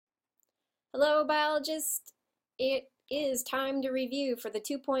Hello, biologists. It is time to review for the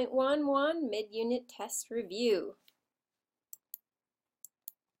 2.11 mid-unit test review.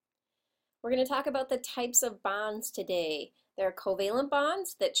 We're going to talk about the types of bonds today. There are covalent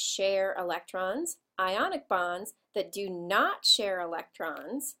bonds that share electrons, ionic bonds that do not share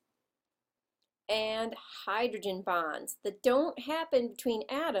electrons, and hydrogen bonds that don't happen between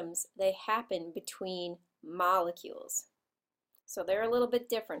atoms, they happen between molecules. So they're a little bit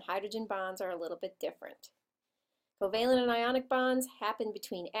different. Hydrogen bonds are a little bit different. Covalent and ionic bonds happen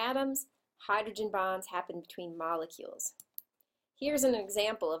between atoms. Hydrogen bonds happen between molecules. Here's an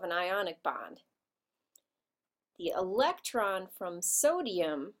example of an ionic bond. The electron from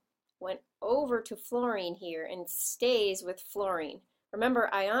sodium went over to fluorine here and stays with fluorine.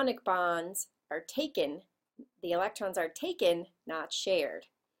 Remember, ionic bonds are taken. The electrons are taken, not shared.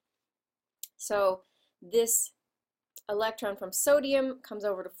 So this electron from sodium comes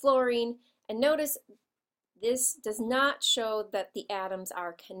over to fluorine, and notice this does not show that the atoms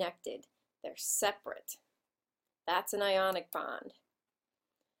are connected. They're separate. That's an ionic bond.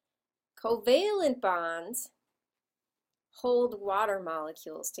 Covalent bonds hold water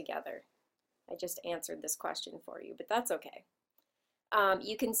molecules together. I just answered this question for you, but that's okay.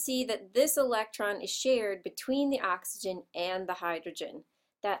 You can see that this electron is shared between the oxygen and the hydrogen.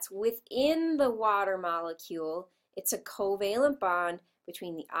 That's within the water molecule. It's a covalent bond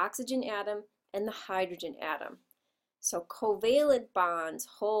between the oxygen atom and the hydrogen atom. So covalent bonds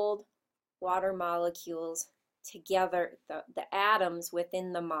hold water molecules together, the atoms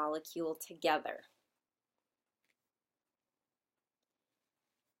within the molecule together.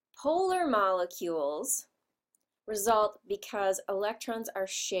 Polar molecules result because electrons are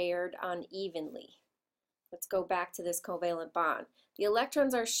shared unevenly. Let's go back to this covalent bond. The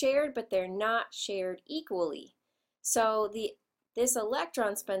electrons are shared, but they're not shared equally. So this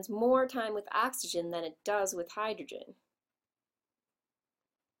electron spends more time with oxygen than it does with hydrogen.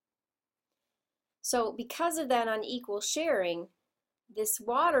 So because of that unequal sharing, this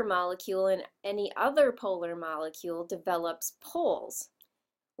water molecule and any other polar molecule develops poles,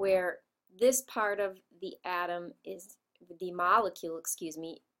 where this part of the molecule,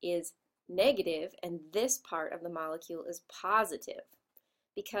 is negative, and this part of the molecule is positive,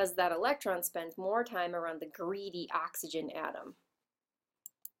 because that electron spends more time around the greedy oxygen atom.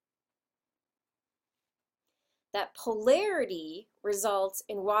 That polarity results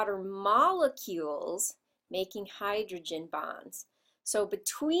in water molecules making hydrogen bonds. So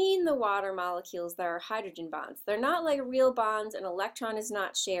between the water molecules there are hydrogen bonds. They're not like real bonds. An electron is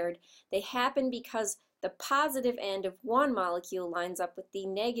not shared. They happen because the positive end of one molecule lines up with the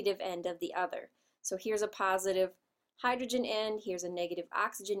negative end of the other. So here's a positive hydrogen end, here's a negative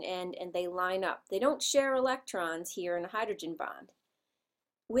oxygen end, and they line up. They don't share electrons here in a hydrogen bond.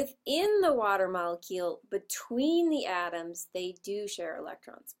 Within the water molecule, between the atoms, they do share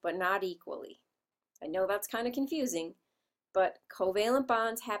electrons, but not equally. I know that's kind of confusing, but covalent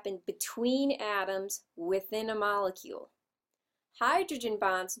bonds happen between atoms within a molecule. Hydrogen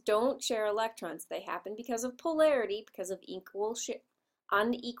bonds don't share electrons. They happen because of polarity, because of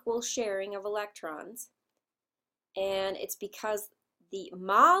unequal sharing of electrons. And it's because the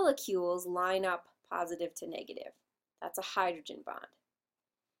molecules line up positive to negative. That's a hydrogen bond.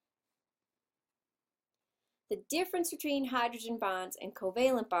 The difference between hydrogen bonds and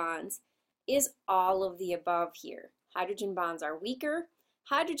covalent bonds is all of the above here. Hydrogen bonds are weaker.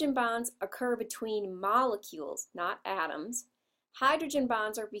 Hydrogen bonds occur between molecules, not atoms. Hydrogen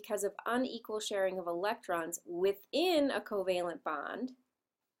bonds are because of unequal sharing of electrons within a covalent bond.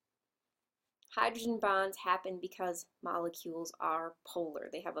 Hydrogen bonds happen because molecules are polar.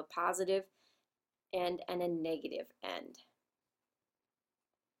 They have a positive end and a negative end.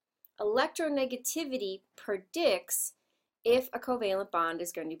 Electronegativity predicts if a covalent bond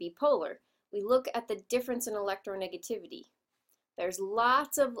is going to be polar. We look at the difference in electronegativity. There's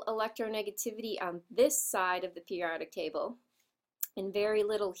lots of electronegativity on this side of the periodic table and very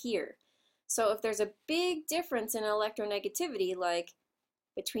little here. So if there's a big difference in electronegativity, like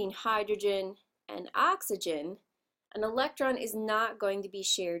between hydrogen and oxygen, an electron is not going to be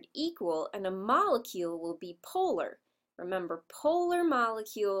shared equal, and a molecule will be polar. Remember, polar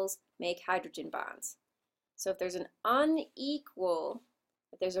molecules make hydrogen bonds. So if there's if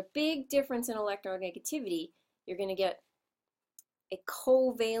there's a big difference in electronegativity, you're going to get a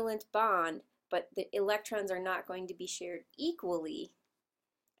covalent bond, but the electrons are not going to be shared equally,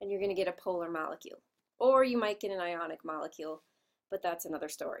 and you're going to get a polar molecule. Or you might get an ionic molecule, but that's another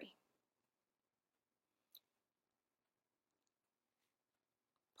story.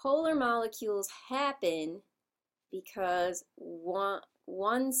 Polar molecules happen because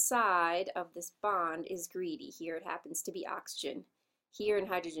one side of this bond is greedy. Here it happens to be oxygen. Here in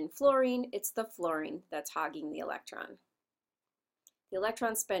hydrogen fluorine, it's the fluorine that's hogging the electron. The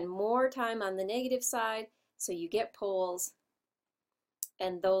electrons spend more time on the negative side, so you get poles,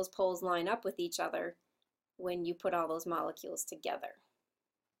 and those poles line up with each other when you put all those molecules together.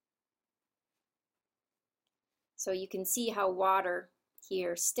 So you can see how water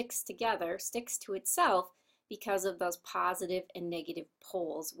here sticks together, sticks to itself because of those positive and negative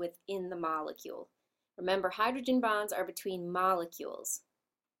poles within the molecule. Remember, hydrogen bonds are between molecules,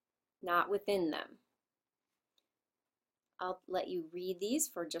 not within them. I'll let you read these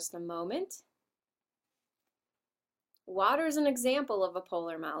for just a moment. Water is an example of a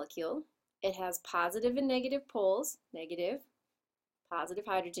polar molecule. It has positive and negative poles, negative, positive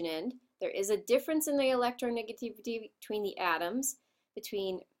hydrogen end. There is a difference in the electronegativity between the atoms,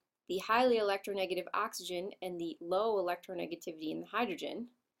 between the highly electronegative oxygen and the low electronegativity in the hydrogen.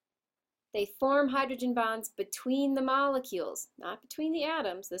 They form hydrogen bonds between the molecules, not between the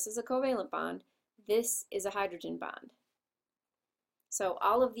atoms. This is a covalent bond. This is a hydrogen bond. So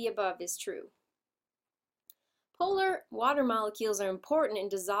all of the above is true. Polar water molecules are important in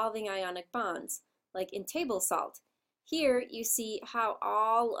dissolving ionic bonds, like in table salt. Here you see how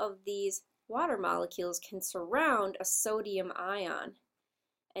all of these water molecules can surround a sodium ion.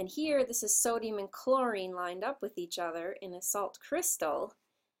 And here this is sodium and chlorine lined up with each other in a salt crystal.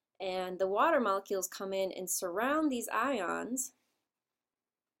 And the water molecules come in and surround these ions.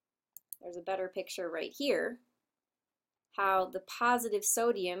 There's a better picture right here. How the positive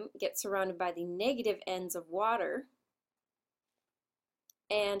sodium gets surrounded by the negative ends of water,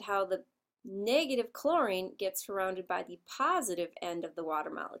 and how the negative chlorine gets surrounded by the positive end of the water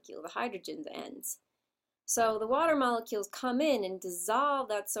molecule, the hydrogen ends. So the water molecules come in and dissolve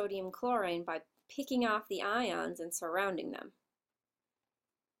that sodium chlorine by picking off the ions and surrounding them.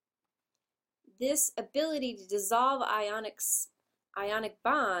 This ability to dissolve ionic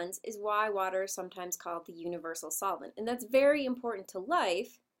bonds is why water is sometimes called the universal solvent. And that's very important to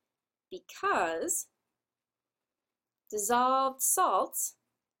life because dissolved salts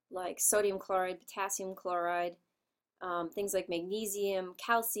like sodium chloride, potassium chloride, things like magnesium,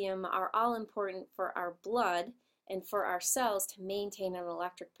 calcium are all important for our blood and for our cells to maintain an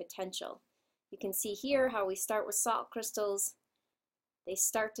electric potential. You can see here how we start with salt crystals. They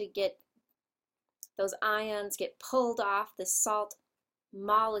start to get, those ions get pulled off the salt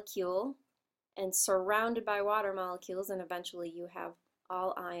molecule and surrounded by water molecules, and eventually you have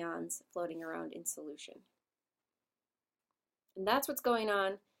all ions floating around in solution. And that's what's going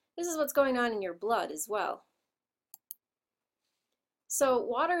on. This is what's going on in your blood as well. So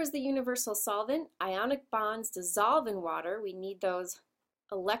water is the universal solvent. Ionic bonds dissolve in water. We need those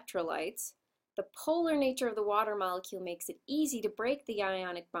electrolytes. The polar nature of the water molecule makes it easy to break the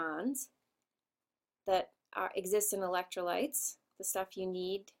ionic bonds that exist in electrolytes, the stuff you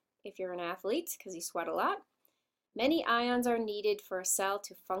need if you're an athlete because you sweat a lot. Many ions are needed for a cell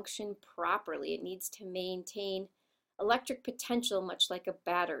to function properly. It needs to maintain electric potential much like a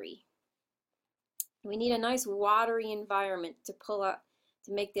battery. We need a nice watery environment to pull up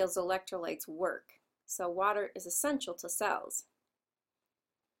to make those electrolytes work. So water is essential to cells.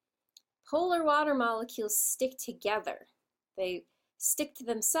 Polar water molecules stick together. They stick to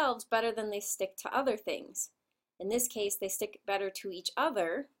themselves better than they stick to other things. In this case, they stick better to each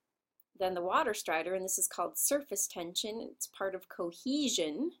other than the water strider, and this is called surface tension. It's part of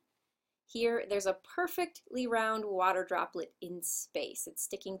cohesion. Here, there's a perfectly round water droplet in space. It's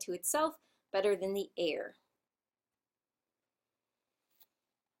sticking to itself better than the air.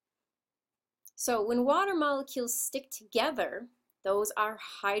 So when water molecules stick together, those are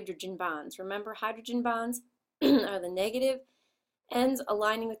hydrogen bonds. Remember, hydrogen bonds are the negative ends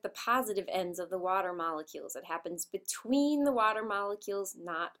aligning with the positive ends of the water molecules. It happens between the water molecules,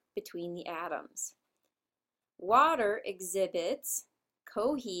 not between the atoms. Water exhibits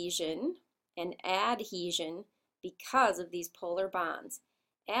cohesion and adhesion because of these polar bonds.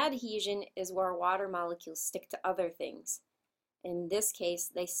 Adhesion is where water molecules stick to other things. In this case,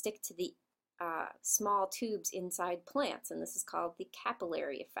 they stick to the small tubes inside plants, and this is called the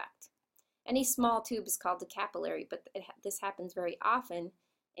capillary effect. Any small tube is called a capillary, but this happens very often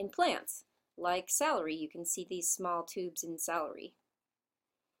in plants. Like celery, you can see these small tubes in celery.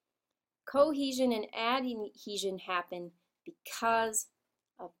 Cohesion and adhesion happen because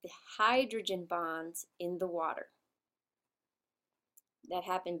of the hydrogen bonds in the water that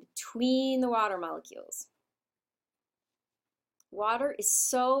happen between the water molecules. Water is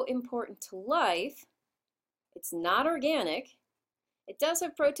so important to life. It's not organic. It does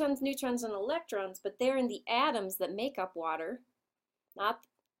have protons, neutrons, and electrons, but they're in the atoms that make up water. not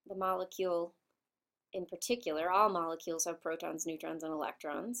the molecule in particular. All molecules have protons, neutrons, and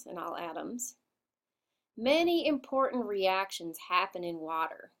electrons, and all atoms. Many important reactions happen in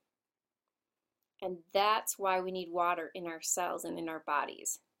water, and that's why we need water in our cells and in our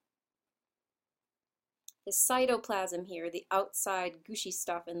bodies. The cytoplasm here, the outside gushy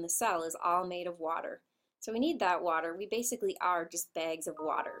stuff in the cell, is all made of water. So we need that water. We basically are just bags of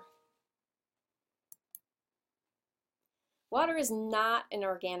water. Water is not an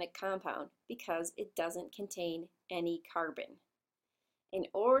organic compound because it doesn't contain any carbon. In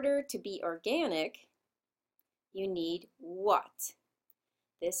order to be organic, you need what?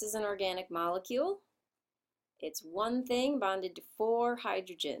 This is an organic molecule. It's one thing bonded to 4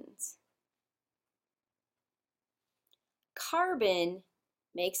 hydrogens. Carbon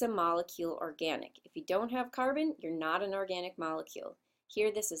makes a molecule organic. If you don't have carbon, you're not an organic molecule.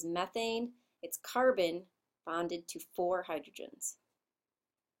 Here this is methane. It's carbon bonded to 4 hydrogens.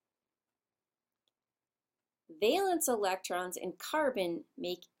 Valence electrons in carbon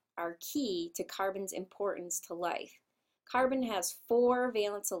are key to carbon's importance to life. Carbon has 4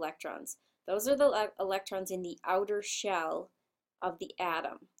 valence electrons. Those are the electrons in the outer shell of the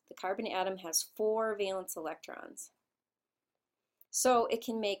atom. The carbon atom has 4 valence electrons. So it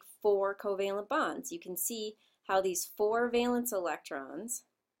can make 4 covalent bonds. You can see how these 4 valence electrons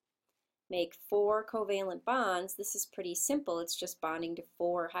make 4 covalent bonds. This is pretty simple. It's just bonding to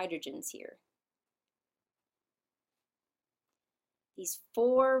 4 hydrogens here. These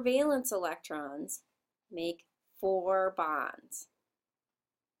 4 valence electrons make 4 bonds.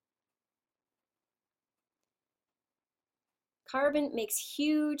 Carbon makes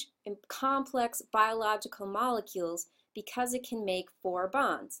huge and complex biological molecules because it can make 4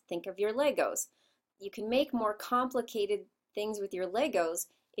 bonds. Think of your Legos. You can make more complicated things with your Legos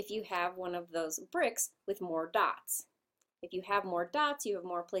if you have one of those bricks with more dots. If you have more dots, you have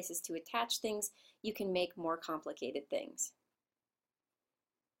more places to attach things. You can make more complicated things.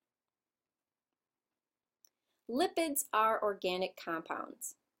 Lipids are organic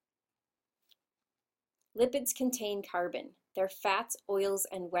compounds. Lipids contain carbon. They're fats, oils,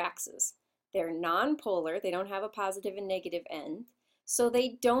 and waxes. They're nonpolar. They don't have a positive and negative end, so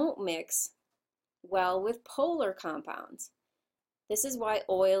they don't mix well with polar compounds. This is why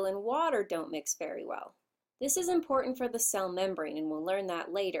oil and water don't mix very well. This is important for the cell membrane, and we'll learn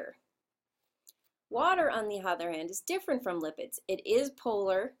that later. Water, on the other hand, is different from lipids. It is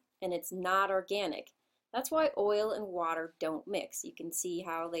polar, and it's not organic. That's why oil and water don't mix. You can see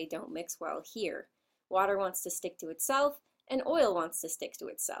how they don't mix well here. Water wants to stick to itself, and oil wants to stick to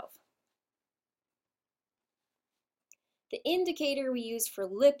itself. The indicator we used for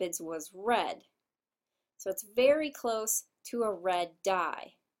lipids was red. So it's very close to a red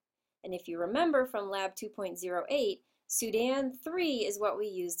dye. And if you remember from Lab 2.08, Sudan 3 is what we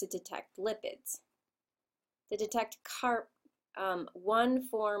use to detect lipids. To detect one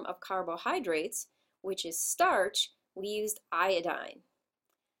form of carbohydrates, which is starch, we used iodine.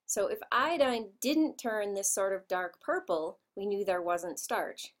 So if iodine didn't turn this sort of dark purple, we knew there wasn't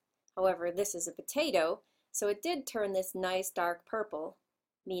starch. However, this is a potato, so it did turn this nice dark purple,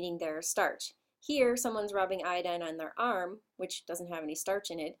 meaning there's starch. Here, someone's rubbing iodine on their arm, which doesn't have any starch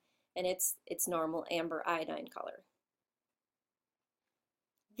in it, and it's normal amber iodine color.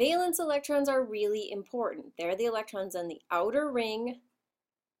 Valence electrons are really important. They're the electrons on the outer ring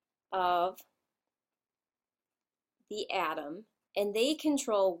of the atom, and they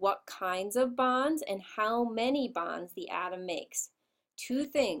control what kinds of bonds and how many bonds the atom makes. 2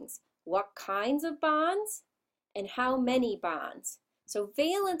 things: what kinds of bonds and how many bonds. So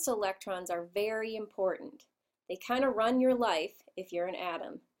valence electrons are very important. They kind of run your life if you're an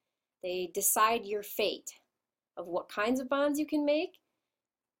atom. They decide your fate of what kinds of bonds you can make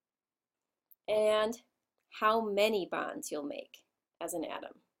and how many bonds you'll make as an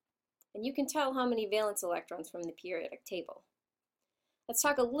atom. And you can tell how many valence electrons from the periodic table. Let's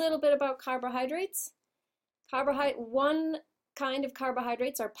talk a little bit about carbohydrates. One kind of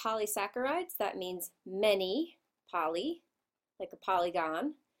carbohydrates are polysaccharides. That means many, poly, like a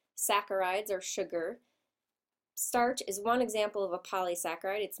polygon. Saccharides are sugar. Starch is one example of a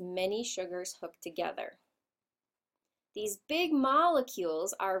polysaccharide. It's many sugars hooked together. These big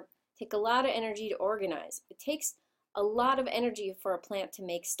molecules take a lot of energy to organize. It takes a lot of energy for a plant to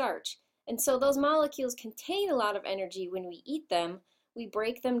make starch. And so those molecules contain a lot of energy. When we eat them, we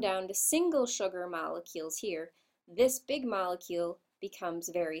break them down to single sugar molecules here. This big molecule becomes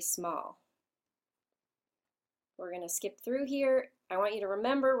very small. We're going to skip through here. I want you to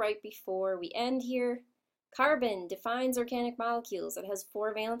remember right before we end here, carbon defines organic molecules. It has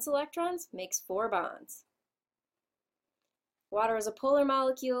 4 valence electrons, makes 4 bonds. Water is a polar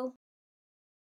molecule.